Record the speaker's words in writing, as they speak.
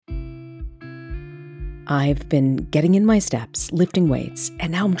I've been getting in my steps, lifting weights,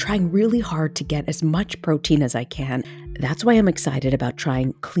 and now I'm trying really hard to get as much protein as I can. That's why I'm excited about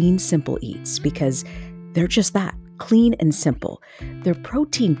trying Clean Simple Eats, because they're just that, clean and simple. Their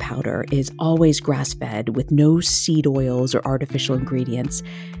protein powder is always grass-fed with no seed oils or artificial ingredients.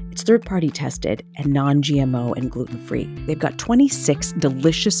 It's third-party tested and non-GMO and gluten-free. They've got 26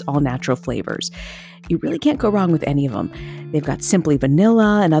 delicious all-natural flavors. You really can't go wrong with any of them. They've got simply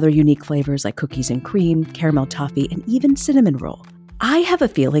vanilla and other unique flavors like cookies and cream, caramel toffee, and even cinnamon roll. I have a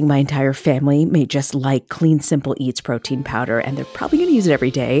feeling my entire family may just like Clean Simple Eats protein powder, and they're probably going to use it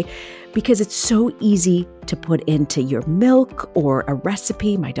every day because it's so easy to put into your milk or a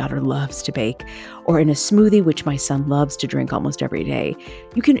recipe my daughter loves to bake, or in a smoothie which my son loves to drink almost every day.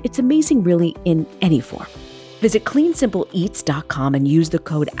 It's amazing really in any form. Visit cleansimpleeats.com and use the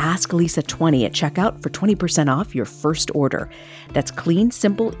code AskLisa20 at checkout for 20% off your first order. That's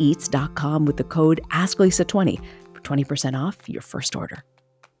cleansimpleeats.com with the code AskLisa20 for 20% off your first order.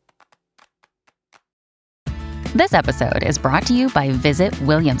 This episode is brought to you by Visit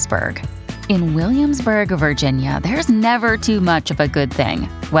Williamsburg. In Williamsburg, Virginia, there's never too much of a good thing.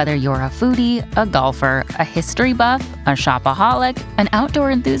 Whether you're a foodie, a golfer, a history buff, a shopaholic, an outdoor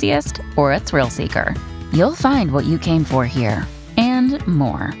enthusiast, or a thrill seeker, you'll find what you came for here and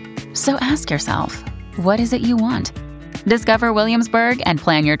more. So ask yourself, what is it you want? Discover Williamsburg and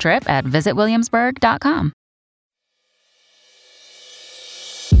plan your trip at visitwilliamsburg.com.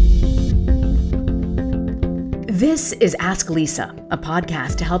 This is Ask Lisa, a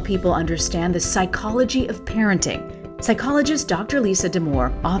podcast to help people understand the psychology of parenting. Psychologist Dr. Lisa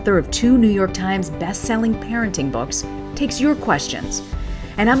Damour, author of 2 New York Times best-selling parenting books, takes your questions.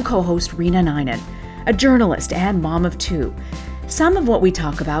 And I'm co-host Rena Ninan, a journalist and mom of 2. Some of what we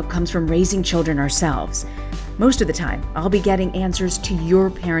talk about comes from raising children ourselves. Most of the time, I'll be getting answers to your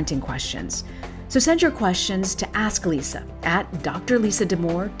parenting questions. So send your questions to Ask Lisa at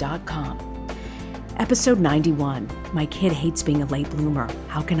drlisadamour.com. Episode 91, My Kid Hates Being a Late Bloomer.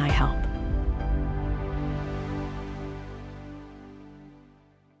 How can I help?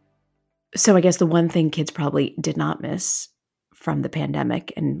 So I guess the one thing kids probably did not miss from the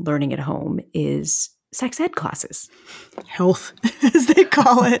pandemic and learning at home is sex ed classes. Health, as they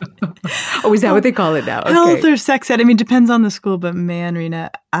call it. Oh, is that what they call it now? Okay. Health or sex ed. I mean, depends on the school, but man,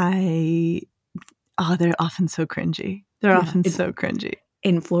 Rena, they're often so cringy. They're often so cringy.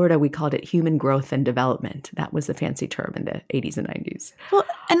 In Florida, we called it human growth and development. That was the fancy term in the 80s and 90s. Well,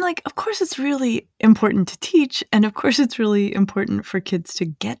 and of course, it's really important to teach. And of course, it's really important for kids to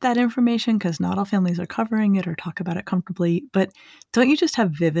get that information because not all families are covering it or talk about it comfortably. But don't you just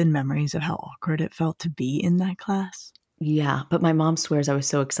have vivid memories of how awkward it felt to be in that class? Yeah, but my mom swears I was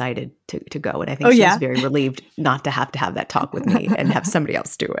so excited to go. And I think she was very relieved not to have that talk with me and have somebody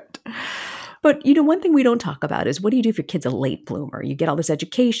else do it. But, one thing we don't talk about is what do you do if your kid's a late bloomer? You get all this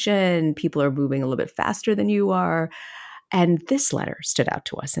education, people are moving a little bit faster than you are. And this letter stood out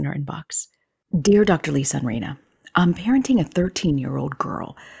to us in our inbox. Dear Dr. Lisa and Rena, I'm parenting a 13-year-old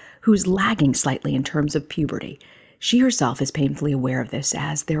girl who's lagging slightly in terms of puberty. She herself is painfully aware of this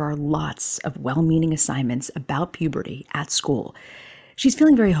as there are lots of well-meaning assignments about puberty at school. She's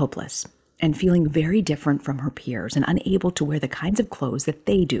feeling very hopeless and feeling very different from her peers and unable to wear the kinds of clothes that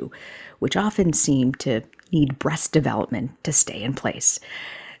they do, which often seem to need breast development to stay in place.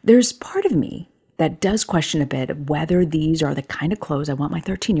 There's part of me that does question a bit of whether these are the kind of clothes I want my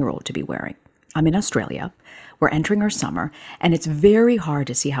 13-year-old to be wearing. I'm in Australia. We're entering our summer, and it's very hard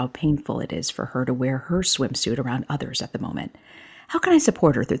to see how painful it is for her to wear her swimsuit around others at the moment. How can I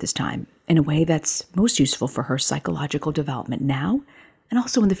support her through this time in a way that's most useful for her psychological development now and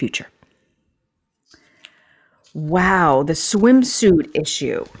also in the future? Wow, the swimsuit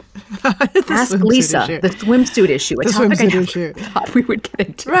issue. Ask Lisa, the swimsuit issue. A topic I never thought we would get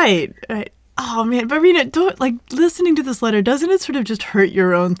into. Right. Oh, man. But Rena, listening to this letter, doesn't it sort of just hurt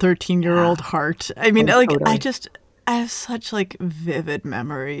your own 13-year-old heart? I mean, totally. I have such vivid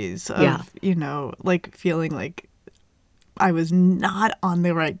memories of, feeling like I was not on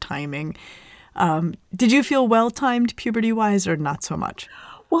the right timing. Did you feel well-timed puberty-wise or not so much?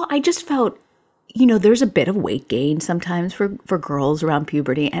 Well, I just felt there's a bit of weight gain sometimes for girls around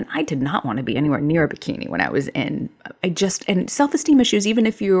puberty, and I did not want to be anywhere near a bikini when I was and self-esteem issues, even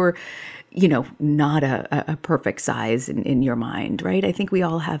if you're, not a perfect size in your mind, right? I think we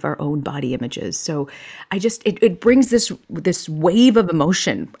all have our own body images. So it brings this wave of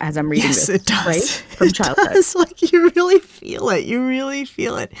emotion as I'm reading this. It does. Right? From childhood. Does. You really feel it. You really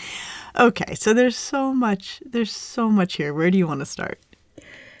feel it. Okay, so there's so much here. Where do you want to start?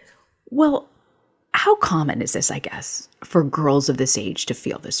 Well, how common is this, I guess, for girls of this age to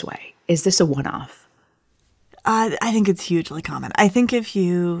feel this way? Is this a one-off? I think it's hugely common. I think if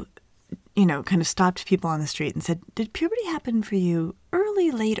you kind of stopped people on the street and said, did puberty happen for you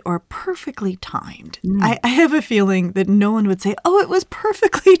early, late, or perfectly timed? I have a feeling that no one would say, oh, it was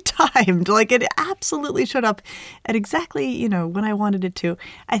perfectly timed. Like it absolutely showed up at exactly, when I wanted it to.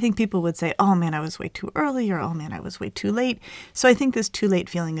 I think people would say, oh man, I was way too early, or oh man, I was way too late. So I think this too late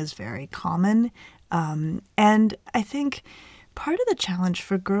feeling is very common. And I think part of the challenge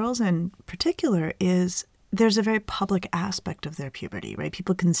for girls in particular is there's a very public aspect of their puberty, right?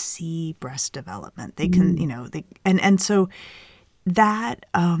 People can see breast development. They can, and so that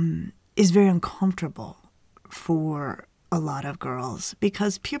is very uncomfortable for a lot of girls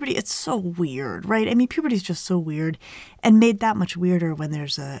because puberty, it's so weird, right? I mean, puberty is just so weird and made that much weirder when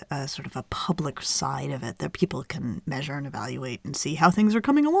there's a sort of a public side of it that people can measure and evaluate and see how things are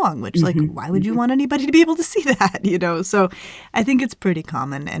coming along, which why would you want anybody to be able to see that, So I think it's pretty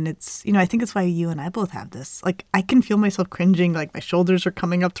common and it's, I think it's why you and I both have this. Like I can feel myself cringing, like my shoulders are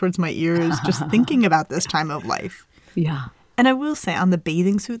coming up towards my ears just thinking about this time of life. Yeah. And I will say on the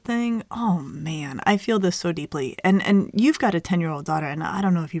bathing suit thing, oh man, I feel this so deeply. And you've got a 10-year-old daughter, and I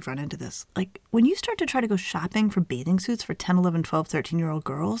don't know if you've run into this. Like when you start to try to go shopping for bathing suits for 10, 11, 12, 13-year-old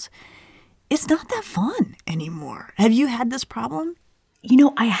girls, it's not that fun anymore. Have you had this problem?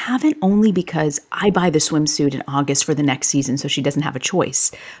 I haven't, only because I buy the swimsuit in August for the next season, so she doesn't have a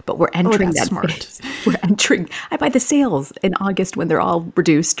choice. But we're entering that smart. phase. I buy the sales in August when they're all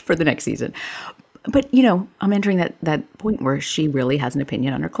reduced for the next season. But, I'm entering that point where she really has an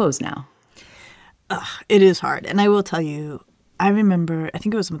opinion on her clothes now. It is hard. And I will tell you, I remember, I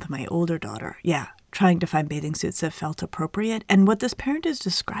think it was with my older daughter, trying to find bathing suits that felt appropriate. And what this parent is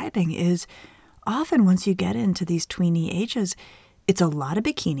describing is often once you get into these tweeny ages, it's a lot of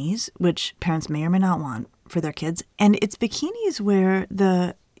bikinis, which parents may or may not want for their kids. And it's bikinis where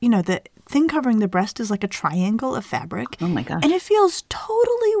the thing covering the breast is like a triangle of fabric. Oh my gosh. And it feels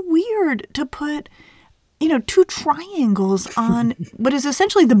totally weird to put, two triangles on what is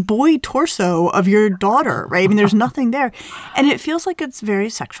essentially the boy torso of your daughter, right? I mean, there's nothing there. And it feels like it's very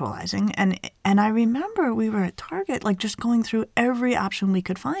sexualizing. And I remember we were at Target, like just going through every option we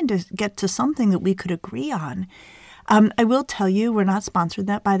could find to get to something that we could agree on. I will tell you, we're not sponsored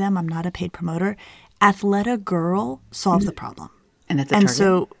by them. I'm not a paid promoter. Athleta Girl solved the problem. And that's at Target?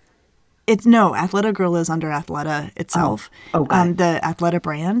 So Athleta Girl is under Athleta itself. Oh, the Athleta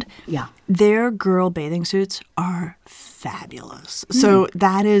brand. Yeah. Their girl bathing suits are fabulous. So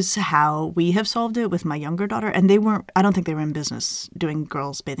that is how we have solved it with my younger daughter. And I don't think they were in business doing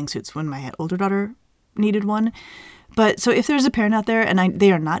girls bathing suits when my older daughter needed one. But so if there's a parent out there, and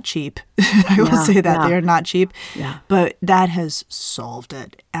they are not cheap, I will say that they are not cheap, but that has solved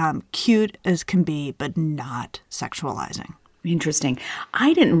it. Cute as can be, but not sexualizing. Interesting.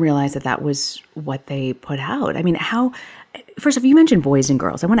 I didn't realize that was what they put out. I mean, first off, you mentioned boys and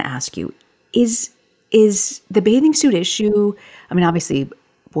girls. I want to ask you, is the bathing suit issue, I mean, obviously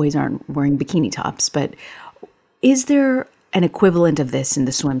boys aren't wearing bikini tops, but is there an equivalent of this in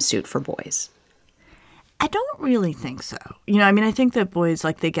the swimsuit for boys? I don't really think so. I think that boys,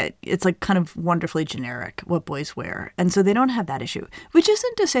 it's like kind of wonderfully generic what boys wear. And so they don't have that issue, which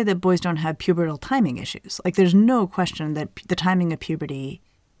isn't to say that boys don't have pubertal timing issues. Like there's no question that the timing of puberty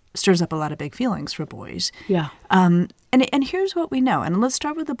stirs up a lot of big feelings for boys. Yeah. And here's what we know. And let's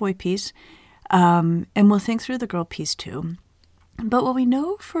start with the boy piece, and we'll think through the girl piece too. But what we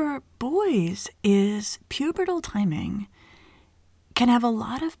know for boys is pubertal timing can have a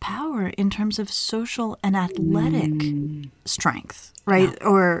lot of power in terms of social and athletic strength, right? Yeah.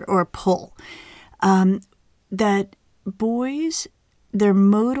 Or pull. That boys, their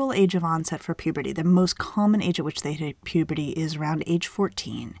modal age of onset for puberty, the most common age at which they hit puberty is around age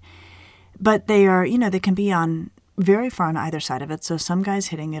 14. But they are, they can be on very far on either side of it. So some guys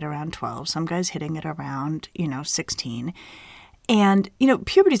hitting it around 12, some guys hitting it around, 16. And,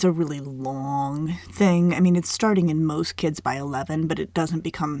 puberty is a really long thing. I mean, it's starting in most kids by 11, but it doesn't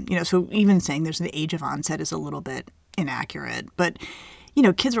become, so even saying there's an age of onset is a little bit inaccurate. But,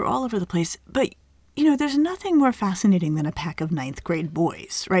 kids are all over the place. But, there's nothing more fascinating than a pack of ninth grade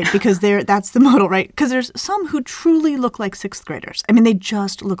boys, right? Because that's the model, right? Because there's some who truly look like sixth graders. I mean, they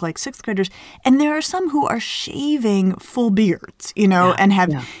just look like sixth graders. And there are some who are shaving full beards, and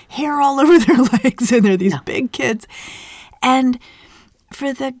have hair all over their legs. And they're these big kids. And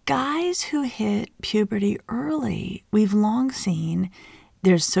for the guys who hit puberty early, we've long seen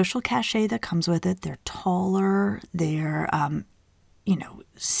there's social cachet that comes with it. They're taller. They're,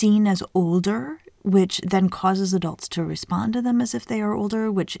 seen as older, which then causes adults to respond to them as if they are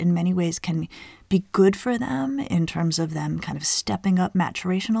older, which in many ways can be good for them in terms of them kind of stepping up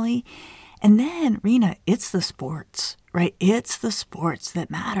maturationally. And then, Rena, it's the sports, right? It's the sports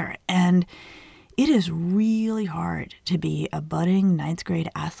that matter. And it is really hard to be a budding 9th grade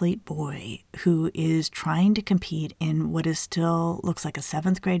athlete boy who is trying to compete in what is still looks like a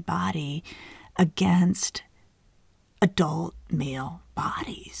 7th grade body against adult male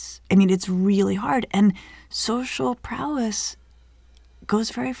bodies. I mean, it's really hard. And social prowess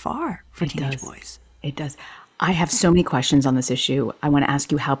goes very far for teenage boys. It does. I have so many questions on this issue. I want to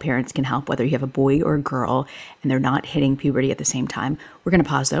ask you how parents can help, whether you have a boy or a girl and they're not hitting puberty at the same time. We're going to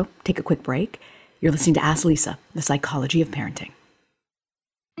pause, though, take a quick break. You're listening to Ask Lisa, the psychology of parenting.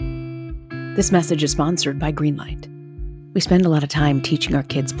 This message is sponsored by Greenlight. We spend a lot of time teaching our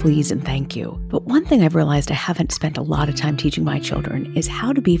kids please and thank you. But one thing I've realized I haven't spent a lot of time teaching my children is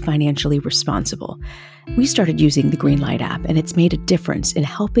how to be financially responsible. We started using the Greenlight app, and it's made a difference in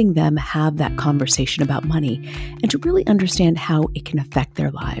helping them have that conversation about money and to really understand how it can affect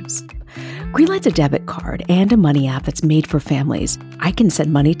their lives. Greenlight's a debit card and a money app that's made for families. I can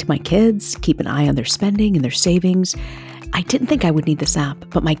send money to my kids, keep an eye on their spending and their savings. I didn't think I would need this app,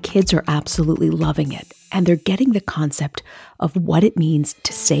 but my kids are absolutely loving it, and they're getting the concept of what it means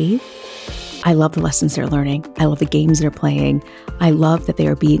to save. I love the lessons they're learning. I love the games they're playing. I love that they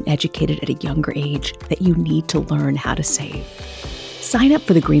are being educated at a younger age that you need to learn how to save. Sign up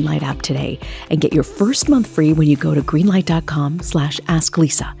for the Greenlight app today and get your first month free when you go to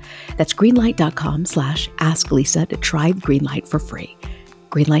greenlight.com/asklisa. That's greenlight.com/asklisa to try Greenlight for free.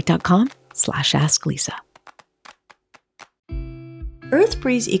 Greenlight.com/asklisa.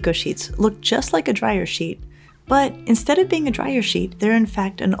 EarthBreeze EcoSheets look just like a dryer sheet, but instead of being a dryer sheet, they're in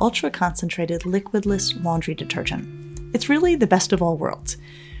fact an ultra-concentrated liquidless laundry detergent. It's really the best of all worlds.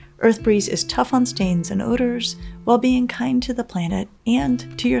 EarthBreeze is tough on stains and odors while being kind to the planet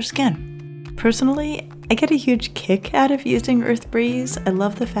and to your skin. Personally, I get a huge kick out of using EarthBreeze. I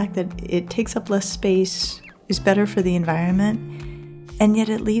love the fact that it takes up less space, is better for the environment, and yet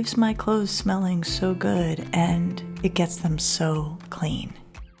it leaves my clothes smelling so good and it gets them so clean.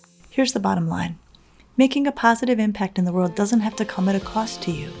 Here's the bottom line. Making a positive impact in the world doesn't have to come at a cost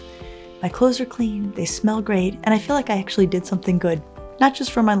to you. My clothes are clean, they smell great, and I feel like I actually did something good, not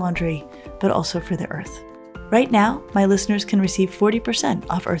just for my laundry, but also for the earth. Right now, my listeners can receive 40%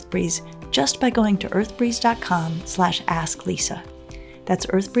 off EarthBreeze just by going to earthbreeze.com/asklisa. That's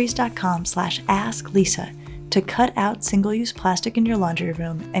earthbreeze.com/asklisa to cut out single-use plastic in your laundry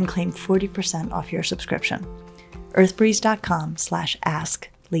room and claim 40% off your subscription.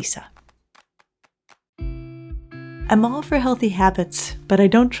 earthbreeze.com/asklisa. I'm all for healthy habits, but I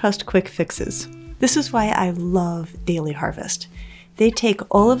don't trust quick fixes. This is why I love Daily Harvest. They take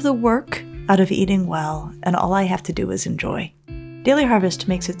all of the work out of eating well, and all I have to do is enjoy. Daily Harvest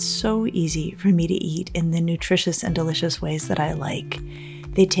makes it so easy for me to eat in the nutritious and delicious ways that I like.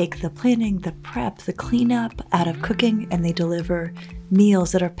 They take the planning, the prep, the cleanup out of cooking, and they deliver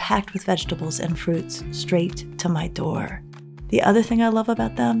meals that are packed with vegetables and fruits straight to my door. The other thing I love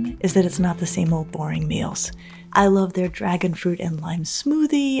about them is that it's not the same old boring meals. I love their dragon fruit and lime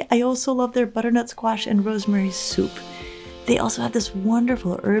smoothie. I also love their butternut squash and rosemary soup. They also have this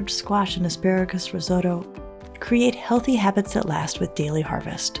wonderful herbed squash and asparagus risotto. Create healthy habits that last with Daily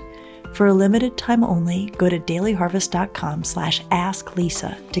Harvest. For a limited time only, go to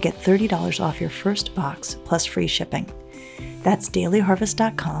dailyharvest.com/asklisa to get $30 off your first box plus free shipping. That's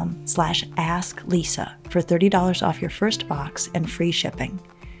dailyharvest.com/asklisa for $30 off your first box and free shipping.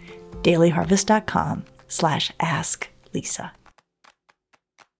 dailyharvest.com/asklisa.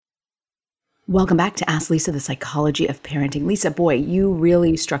 Welcome back to Ask Lisa, the psychology of parenting. Lisa, boy, you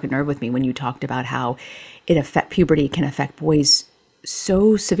really struck a nerve with me when you talked about how puberty can affect boys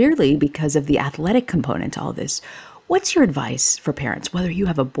so severely because of the athletic component to all this. What's your advice for parents, whether you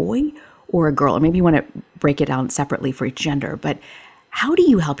have a boy or a girl, or maybe you want to break it down separately for each gender, but how do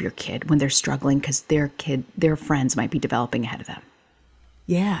you help your kid when they're struggling because their friends might be developing ahead of them?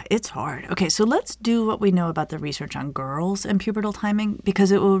 Yeah, it's hard. Okay, so let's do what we know about the research on girls and pubertal timing,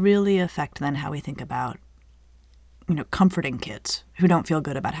 because it will really affect then how we think about, comforting kids who don't feel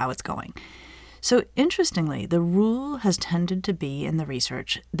good about how it's going. So interestingly, the rule has tended to be in the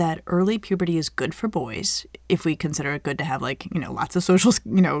research that early puberty is good for boys, if we consider it good to have lots of social,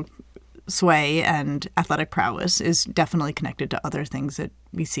 sway, and athletic prowess is definitely connected to other things that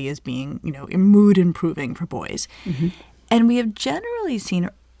we see as being, mood improving for boys. Mm-hmm. And we have generally seen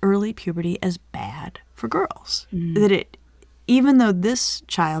early puberty as bad for girls. Mm-hmm. That even though this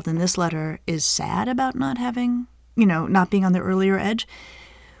child in this letter is sad about not having, not being on the earlier edge,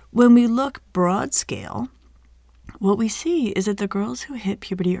 when we look broad scale, what we see is that the girls who hit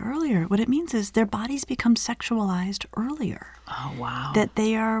puberty earlier, what it means is their bodies become sexualized earlier. Oh, wow. That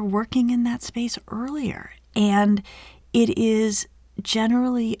they are working in that space earlier. And it is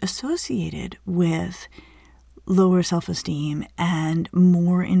generally associated with lower self-esteem and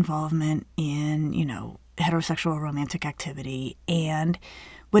more involvement in, heterosexual romantic activity. And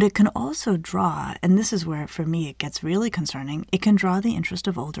what it can also draw, and this is where for me it gets really concerning, it can draw the interest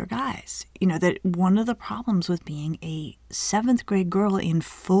of older guys. That one of the problems with being a 7th grade girl in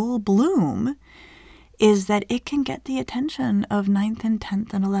full bloom is that it can get the attention of 9th and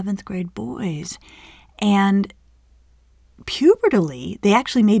 10th and 11th grade boys. And pubertally, they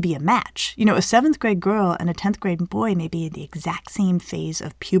actually may be a match. A 7th grade girl and a 10th grade boy may be in the exact same phase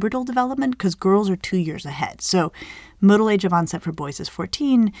of pubertal development because girls are 2 years ahead. So middle age of onset for boys is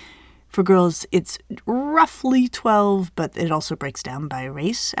 14. For girls, it's roughly 12, but it also breaks down by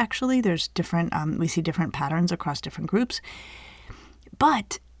race, actually. There's different, we see different patterns across different groups.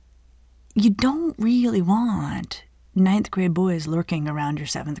 But you don't really want 9th grade boys lurking around your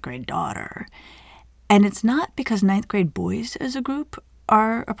 7th grade daughter. And it's not because 9th grade boys as a group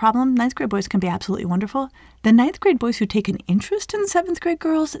are a problem. 9th grade boys can be absolutely wonderful. The 9th grade boys who take an interest in 7th grade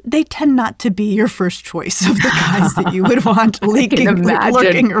girls, they tend not to be your first choice of the guys that you would want lurking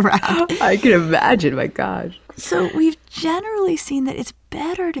around. I can imagine, my gosh. So we've generally seen that it's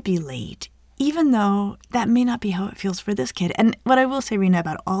better to be late, even though that may not be how it feels for this kid. And what I will say, Rena,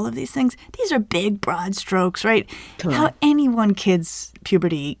 about all of these things, these are big, broad strokes, right? Totally. How any one kid's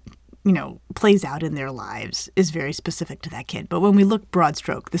puberty plays out in their lives is very specific to that kid. But when we look broad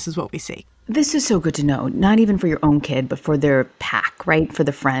stroke, this is what we see. This is so good to know, not even for your own kid, but for their pack, right? For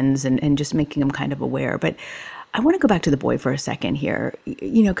the friends and just making them kind of aware. But I want to go back to the boy for a second here,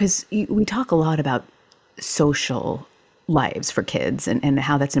 because we talk a lot about social lives for kids and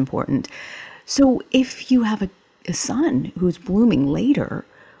how that's important. So if you have a son who's blooming later,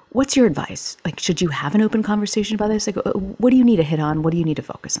 what's your advice? Like, should you have an open conversation about this? Like, what do you need to hit on? What do you need to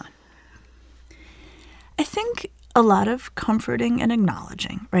focus on? I think a lot of comforting and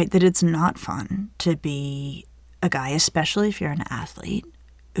acknowledging, right, that it's not fun to be a guy, especially if you're an athlete,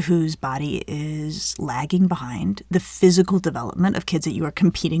 whose body is lagging behind the physical development of kids that you are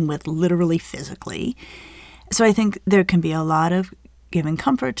competing with literally physically. So I think there can be a lot of giving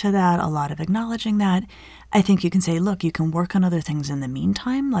comfort to that, a lot of acknowledging that. I think you can say, look, you can work on other things in the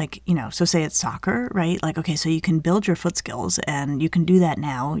meantime, like, so say it's soccer, right? Like, okay, so you can build your foot skills and you can do that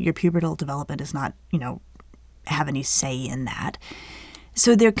now. Your pubertal development is not, have any say in that.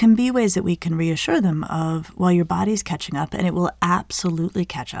 So there can be ways that we can reassure them of, well, your body's catching up and it will absolutely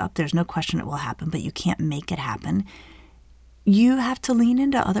catch up. There's no question it will happen, but you can't make it happen. You have to lean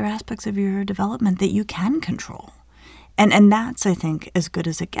into other aspects of your development that you can control. And that's, I think, as good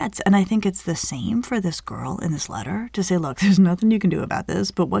as it gets. And I think it's the same for this girl in this letter to say, look, there's nothing you can do about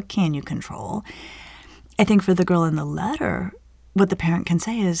this, but what can you control? I think for the girl in the letter, what the parent can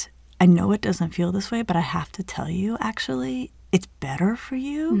say is, I know it doesn't feel this way, but I have to tell you, actually, it's better for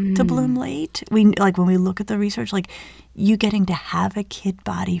you to bloom late. When we look at the research, you getting to have a kid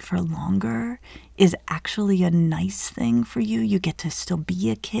body for longer is actually a nice thing for you. You get to still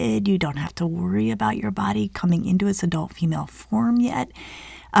be a kid. You don't have to worry about your body coming into its adult female form yet.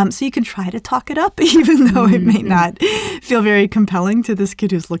 So you can try to talk it up, even though it may not feel very compelling to this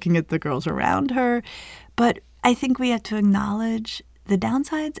kid who's looking at the girls around her. But I think we have to acknowledge the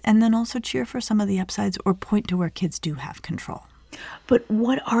downsides and then also cheer for some of the upsides or point to where kids do have control. But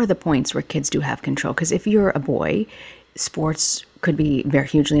what are the points where kids do have control? Because if you're a boy, sports could be very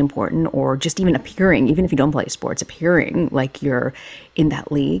hugely important, or just even appearing, even if you don't play sports, appearing like you're in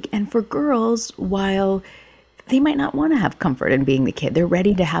that league. And for girls, while they might not want to have comfort in being the kid, they're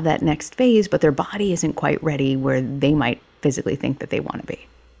ready to have that next phase, but their body isn't quite ready where they might physically think that they want to be.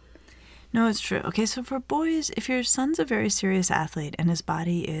 No, it's true. Okay, so for boys, if your son's a very serious athlete and his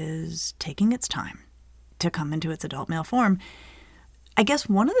body is taking its time to come into its adult male form, I guess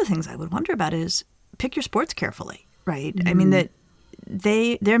one of the things I would wonder about is pick your sports carefully, right? I mean, that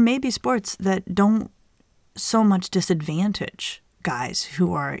there may be sports that don't so much disadvantage guys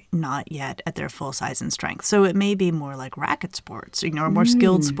who are not yet at their full size and strength. So it may be more like racket sports, or more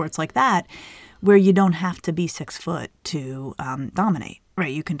skilled sports like that, where you don't have to be 6 foot to dominate,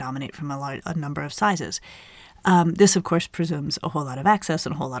 right? You can dominate from a number of sizes. This, of course, presumes a whole lot of access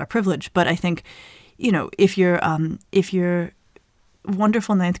and a whole lot of privilege. But I think, if you're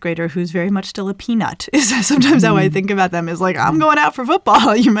wonderful 9th grader who's very much still a peanut is sometimes how I think about them, is like, I'm going out for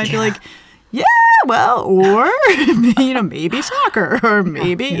football. You might be like, yeah, well, or, maybe soccer, or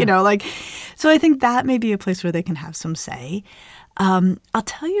maybe, so I think that may be a place where they can have some say. I'll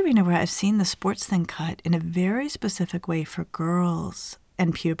tell you, Rena, where I've seen the sports thing cut in a very specific way for girls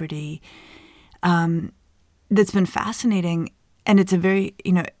and puberty. That's been fascinating, and it's a very,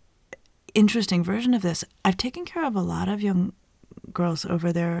 interesting version of this. I've taken care of a lot of young girls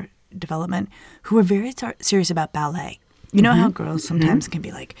over their development who are very serious about ballet. You know how girls sometimes can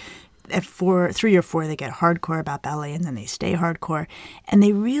be like, at 3 or 4, they get hardcore about ballet and then they stay hardcore. And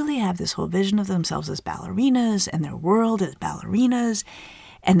they really have this whole vision of themselves as ballerinas and their world as ballerinas.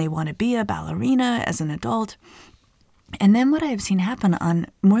 And they want to be a ballerina as an adult. And then what I have seen happen on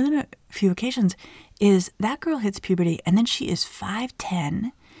more than a few occasions is that girl hits puberty and then she is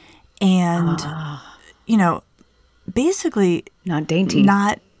 5'10", and, basically not dainty,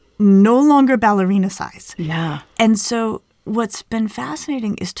 no longer ballerina size. Yeah. And so what's been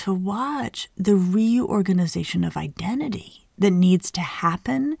fascinating is to watch the reorganization of identity that needs to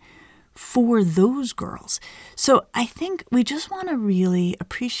happen for those girls. So I think we just want to really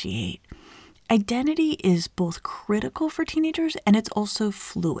appreciate identity is both critical for teenagers and it's also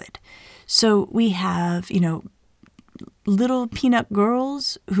fluid. So we have, little peanut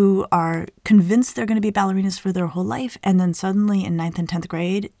girls who are convinced they're going to be ballerinas for their whole life. And then suddenly in 9th and 10th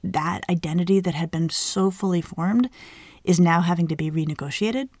grade, that identity that had been so fully formed is now having to be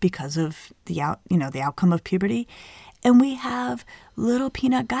renegotiated because of the outcome of puberty. And we have little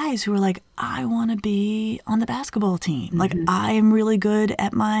peanut guys who are like, I want to be on the basketball team. Like, I am really good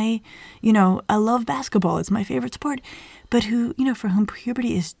at my, I love basketball. It's my favorite sport. But who, for whom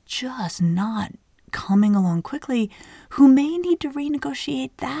puberty is just not coming along quickly, who may need to renegotiate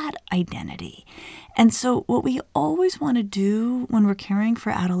that identity. And so what we always want to do when we're caring for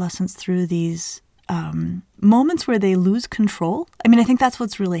adolescents through these moments where they lose control. I mean, I think that's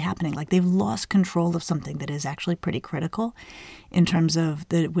what's really happening. Like they've lost control of something that is actually pretty critical in terms of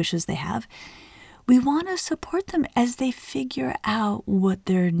the wishes they have. We want to support them as they figure out what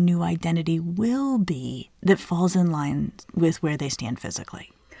their new identity will be that falls in line with where they stand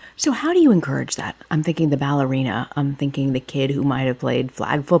physically. So how do you encourage that? I'm thinking the ballerina. I'm thinking the kid who might have played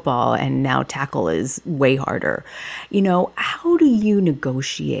flag football and now tackle is way harder. How do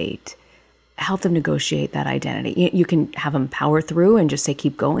you help them negotiate that identity? You can have them power through and just say,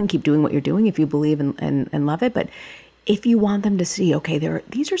 keep going, keep doing what you're doing if you believe and love it. But if you want them to see, okay,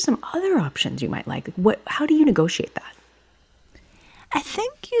 these are some other options you might like. How do you negotiate that? I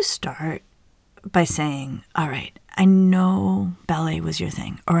think you start by saying, all right, I know ballet was your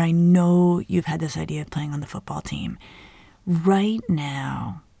thing, or I know you've had this idea of playing on the football team. Right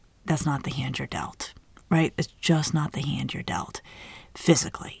now, that's not the hand you're dealt, right? It's just not the hand you're dealt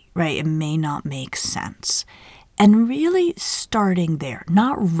physically, right? It may not make sense. And really starting there,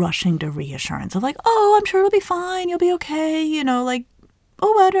 not rushing to reassurance of like, oh, I'm sure it'll be fine. You'll be okay. Oh,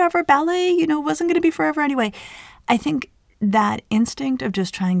 whatever, ballet, wasn't going to be forever anyway. I think that instinct of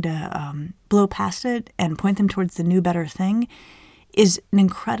just trying to blow past it and point them towards the new, better thing is an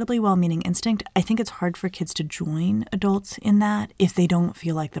incredibly well-meaning instinct. I think it's hard for kids to join adults in that if they don't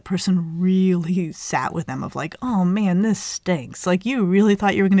feel like the person really sat with them of like, oh man, this stinks. Like you really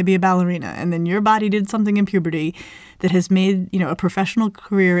thought you were going to be a ballerina and then your body did something in puberty that has made, a professional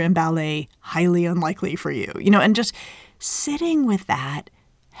career in ballet highly unlikely for you, and just sitting with that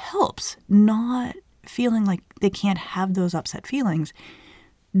helps, not feeling like they can't have those upset feelings.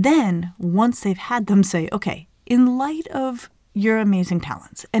 Then once they've had them say, okay, in light of your amazing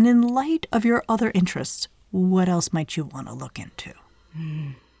talents and in light of your other interests, what else might you want to look into?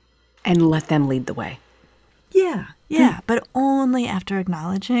 And let them lead the way. Yeah, but only after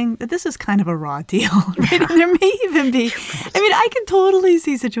acknowledging that this is kind of a raw deal, right? And there may even be, I can totally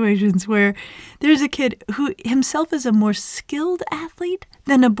see situations where there's a kid who himself is a more skilled athlete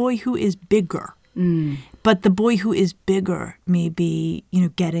than a boy who is bigger. But the boy who is bigger may be,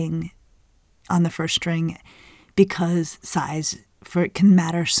 getting on the first string because size can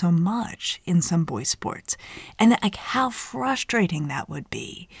matter so much in some boys' sports. And like how frustrating that would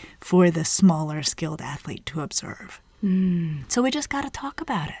be for the smaller skilled athlete to observe. So we just got to talk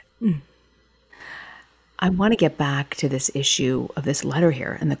about it. I want to get back to this issue of this letter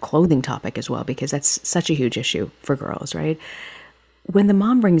here and the clothing topic as well, because that's such a huge issue for girls, right? When the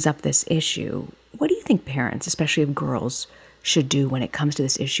mom brings up this issue, what do you think parents, especially of girls, should do when it comes to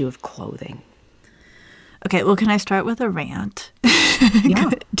this issue of clothing? Okay, well, can I start with a rant? Yeah.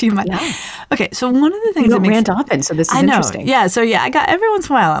 Do you mind? Yeah. Okay, so one of the things you don't rant often, so this is interesting. Yeah, so I got every once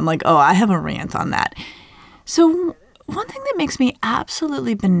in a while, I'm like, oh, I have a rant on that. So one thing that makes me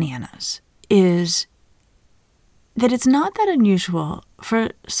absolutely bananas is that it's not that unusual for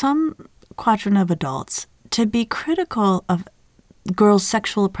some quadrant of adults to be critical of girls'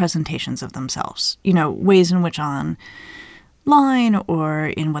 sexual presentations of themselves, ways in which on line or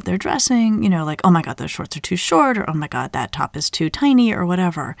in what they're dressing, like, oh my God, those shorts are too short, or oh my God, that top is too tiny, or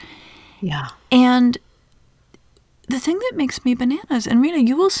whatever. Yeah. And the thing that makes me bananas, and Rita,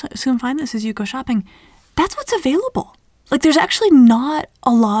 you will soon find this as you go shopping, that's what's available. Like, there's actually not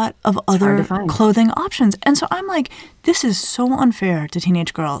a lot of other clothing options. And so I'm like, this is so unfair to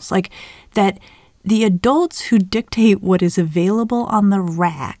teenage girls. Like, that the adults who dictate what is available on the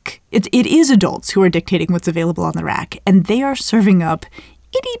rack, it is adults who are dictating what's available on the rack, and they are serving up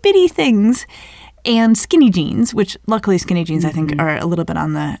itty-bitty things and skinny jeans, which luckily skinny jeans, I think, are a little bit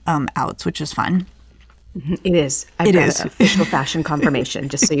on the outs, which is fun. It is. I've got official fashion confirmation,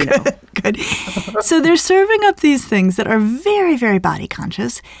 just so you know. Good. So they're serving up these things that are very, very body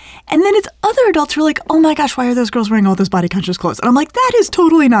conscious. And then it's other adults who are like, oh my gosh, why are those girls wearing all those body conscious clothes? And I'm like, that is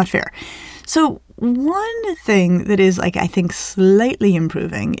totally not fair. So one thing that is, like, I think slightly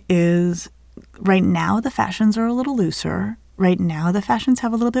improving is right now the fashions are a little looser. Right now the fashions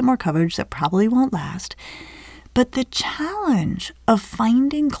have a little bit more coverage that probably won't last. But the challenge of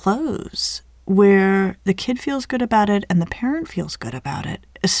finding clothes where the kid feels good about it and the parent feels good about it,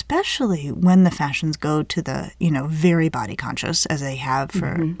 especially when the fashions go to the, very body conscious, as they have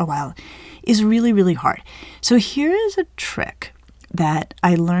for a while, is really, really hard. So here is a trick that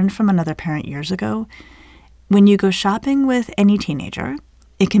I learned from another parent years ago. When you go shopping with any teenager,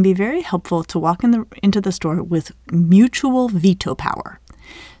 it can be very helpful to walk into the store with mutual veto power.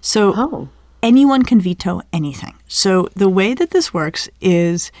 So anyone can veto anything. So the way that this works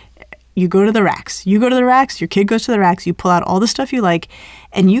is you go to the racks. You go to the racks, your kid goes to the racks, you pull out all the stuff you like,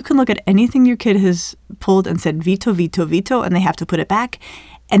 and you can look at anything your kid has pulled and said veto, veto, veto, and they have to put it back.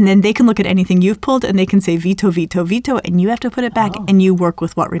 And then they can look at anything you've pulled and they can say veto, veto, veto, and you have to put it back and you work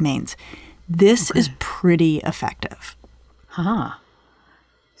with what remains. This is pretty effective.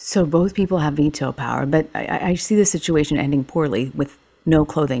 So both people have veto power, but I see the situation ending poorly with no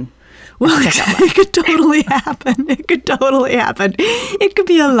clothing. Well, it could totally happen. It could totally happen. It could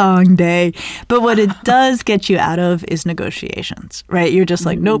be a long day. But what it does get you out of is negotiations, right? You're just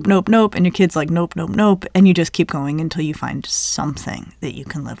like, nope, nope, nope. And your kid's like, nope, nope, nope. And you just keep going until you find something that you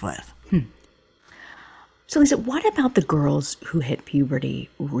can live with. So, Lisa, what about the girls who hit puberty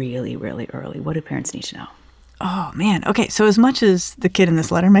really, really early? What do parents need to know? Oh, man. Okay, so as much as the kid in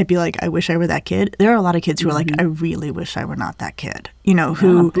this letter might be like, I wish I were that kid, there are a lot of kids who are like, I really wish I were not that kid,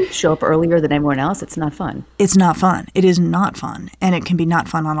 who show up earlier than everyone else. It's not fun. It's not fun. It is not fun. And it can be not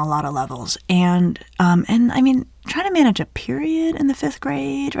fun on a lot of levels. And I mean, trying to manage a period in the 5th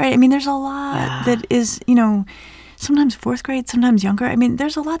grade, right? I mean, there's a lot that is, sometimes 4th grade, sometimes younger. I mean,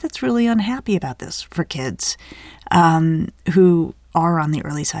 there's a lot that's really unhappy about this for kids who are on the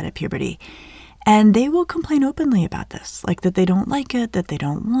early side of puberty. And they will complain openly about this, like that they don't like it, that they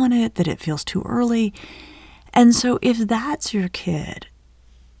don't want it, that it feels too early. And so if that's your kid,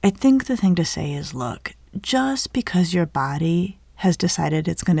 I think the thing to say is, look, just because your body has decided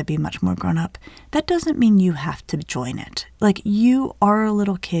it's going to be much more grown up, that doesn't mean you have to join it. Like, you are a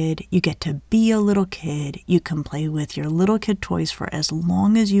little kid. You get to be a little kid. You can play with your little kid toys for as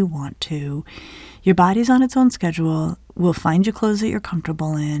long as you want to. Your body's on its own schedule. We'll find you clothes that you're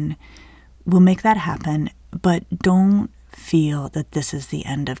comfortable in. We'll make that happen, but don't feel that this is the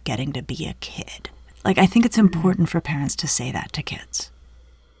end of getting to be a kid. Like, I think it's important for parents to say that to kids.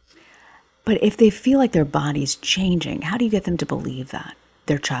 But if they feel like their body's changing, how do you get them to believe that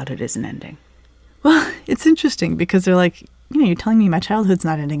their childhood isn't ending? Well, it's interesting because they're like, you're telling me my childhood's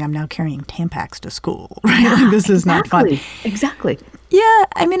not ending. I'm now carrying Tampax to school, right? Yeah, like, this is not fun. Exactly. Yeah,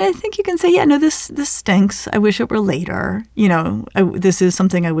 I mean, I think you can say, this stinks. I wish it were later. This is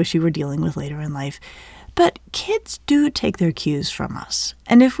something I wish you were dealing with later in life. But kids do take their cues from us.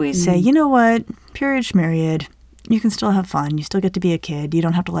 And if we say, you know what, period schmeriod, you can still have fun. You still get to be a kid. You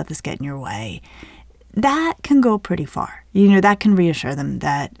don't have to let this get in your way. That can go pretty far. That can reassure them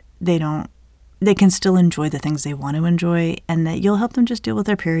that they can still enjoy the things they want to enjoy, and that you'll help them just deal with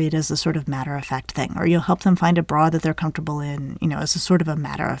their period as a sort of matter-of-fact thing, or you'll help them find a bra that they're comfortable in, as a sort of a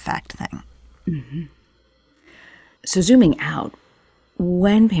matter-of-fact thing. Mm-hmm. So zooming out,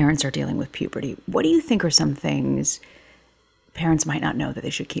 when parents are dealing with puberty, what do you think are some things parents might not know that they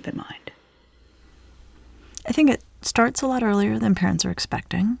should keep in mind? I think it starts a lot earlier than parents are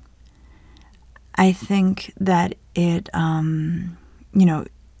expecting. I think that it, even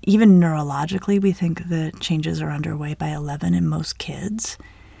neurologically, we think the changes are underway by 11 in most kids.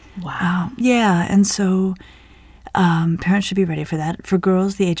 Wow. Yeah, and so parents should be ready for that. For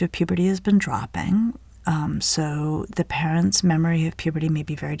girls, the age of puberty has been dropping. So the parents' memory of puberty may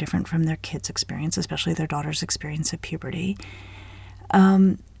be very different from their kids' experience, especially their daughter's experience of puberty.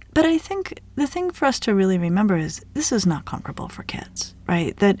 But I think the thing for us to really remember is this is not comfortable for kids,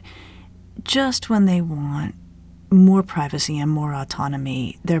 right? That just when they want more privacy and more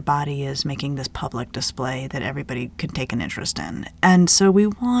autonomy, their body is making this public display that everybody can take an interest in. And so we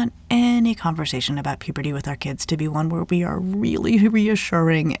want any conversation about puberty with our kids to be one where we are really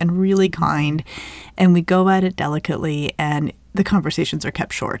reassuring and really kind, and we go at it delicately, and the conversations are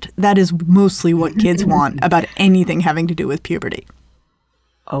kept short. That is mostly what kids want about anything having to do with puberty.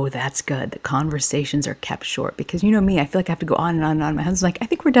 Oh, that's good. The conversations are kept short because you know me, I feel like I have to go on and on and on. My husband's like, I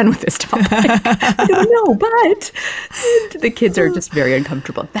think we're done with this topic. I don't know, but the kids are just very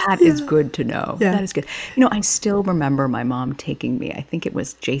uncomfortable. That is good to know. Yeah. That is good. You know, I still remember my mom taking me, I think it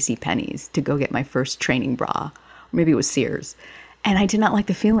was JCPenney's, to go get my first training bra. Or maybe it was Sears. And I did not like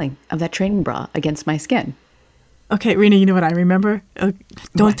the feeling of that training bra against my skin. Okay, Rena, you know what I remember?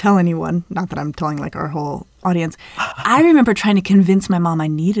 Don't tell anyone. Not that I'm telling like our whole audience. I remember trying to convince my mom I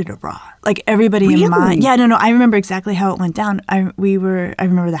needed a bra. Like everybody in mind. Yeah, no. I remember exactly how it went down. I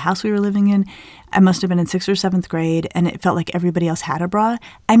remember the house we were living in. I must have been in 6th or 7th grade, and it felt like everybody else had a bra.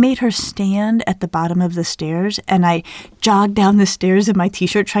 I made her stand at the bottom of the stairs, and I jogged down the stairs in my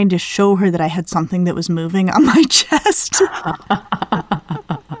T-shirt trying to show her that I had something that was moving on my chest.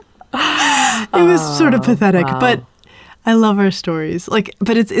 It was sort of pathetic, wow. But I love our stories.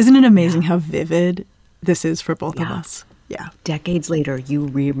 But isn't it amazing how vivid this is for both of us? Yeah. Decades later, you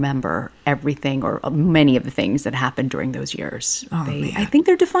remember everything or many of the things that happened during those years. I think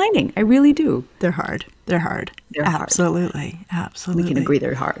they're defining. I really do. They're hard. Absolutely. We can agree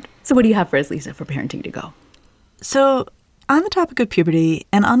they're hard. So what do you have for us, Lisa, for Parenting to Go? So on the topic of puberty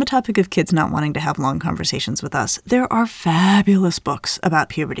and on the topic of kids not wanting to have long conversations with us, there are fabulous books about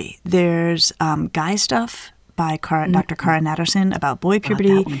puberty. There's Guy Stuff by Dr. Kara Natterson about boy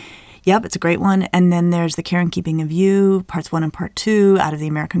puberty. Yep, it's a great one. And then there's The Care and Keeping of You, Parts 1 and Part 2, out of the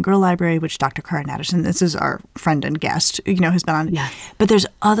American Girl Library, which Dr. Kara Natterson, this is our friend and guest, has been on. Yes. But there's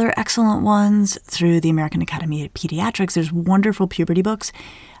other excellent ones through the American Academy of Pediatrics. There's wonderful puberty books.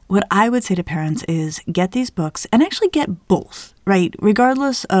 What I would say to parents is get these books and actually get both, right?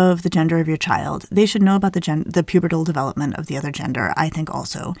 Regardless of the gender of your child, they should know about the pubertal development of the other gender, I think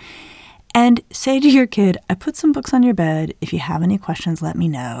also. And say to your kid, I put some books on your bed. If you have any questions, let me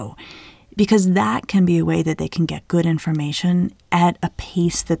know. Because that can be a way that they can get good information at a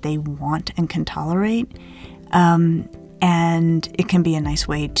pace that they want and can tolerate. And it can be a nice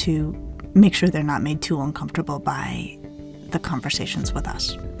way to make sure they're not made too uncomfortable by the conversations with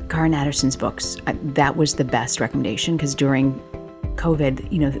us. Kara Natterson's books, that was the best recommendation because during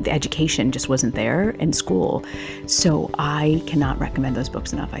COVID, the education just wasn't there in school. So I cannot recommend those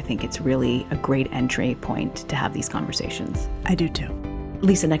books enough. I think it's really a great entry point to have these conversations. I do too.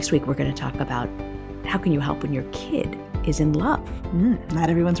 Lisa, next week we're going to talk about how can you help when your kid is in love. Not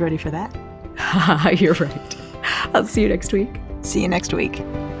everyone's ready for that. You're right. I'll see you next week. See you next week.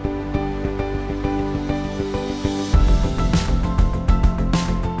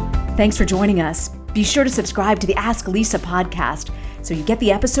 Thanks for joining us. Be sure to subscribe to the Ask Lisa podcast so you get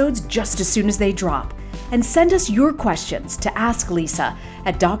the episodes just as soon as they drop. And send us your questions to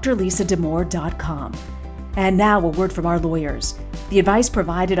AskLisa@drlisadamour.com. And now a word from our lawyers. The advice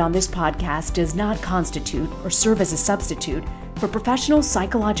provided on this podcast does not constitute or serve as a substitute for professional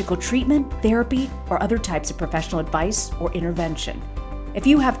psychological treatment, therapy, or other types of professional advice or intervention. If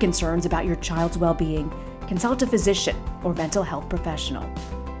you have concerns about your child's well-being, consult a physician or mental health professional.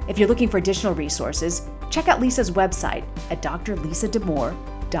 If you're looking for additional resources, check out Lisa's website at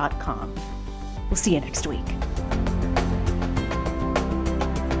drlisadamour.com. We'll see you next week.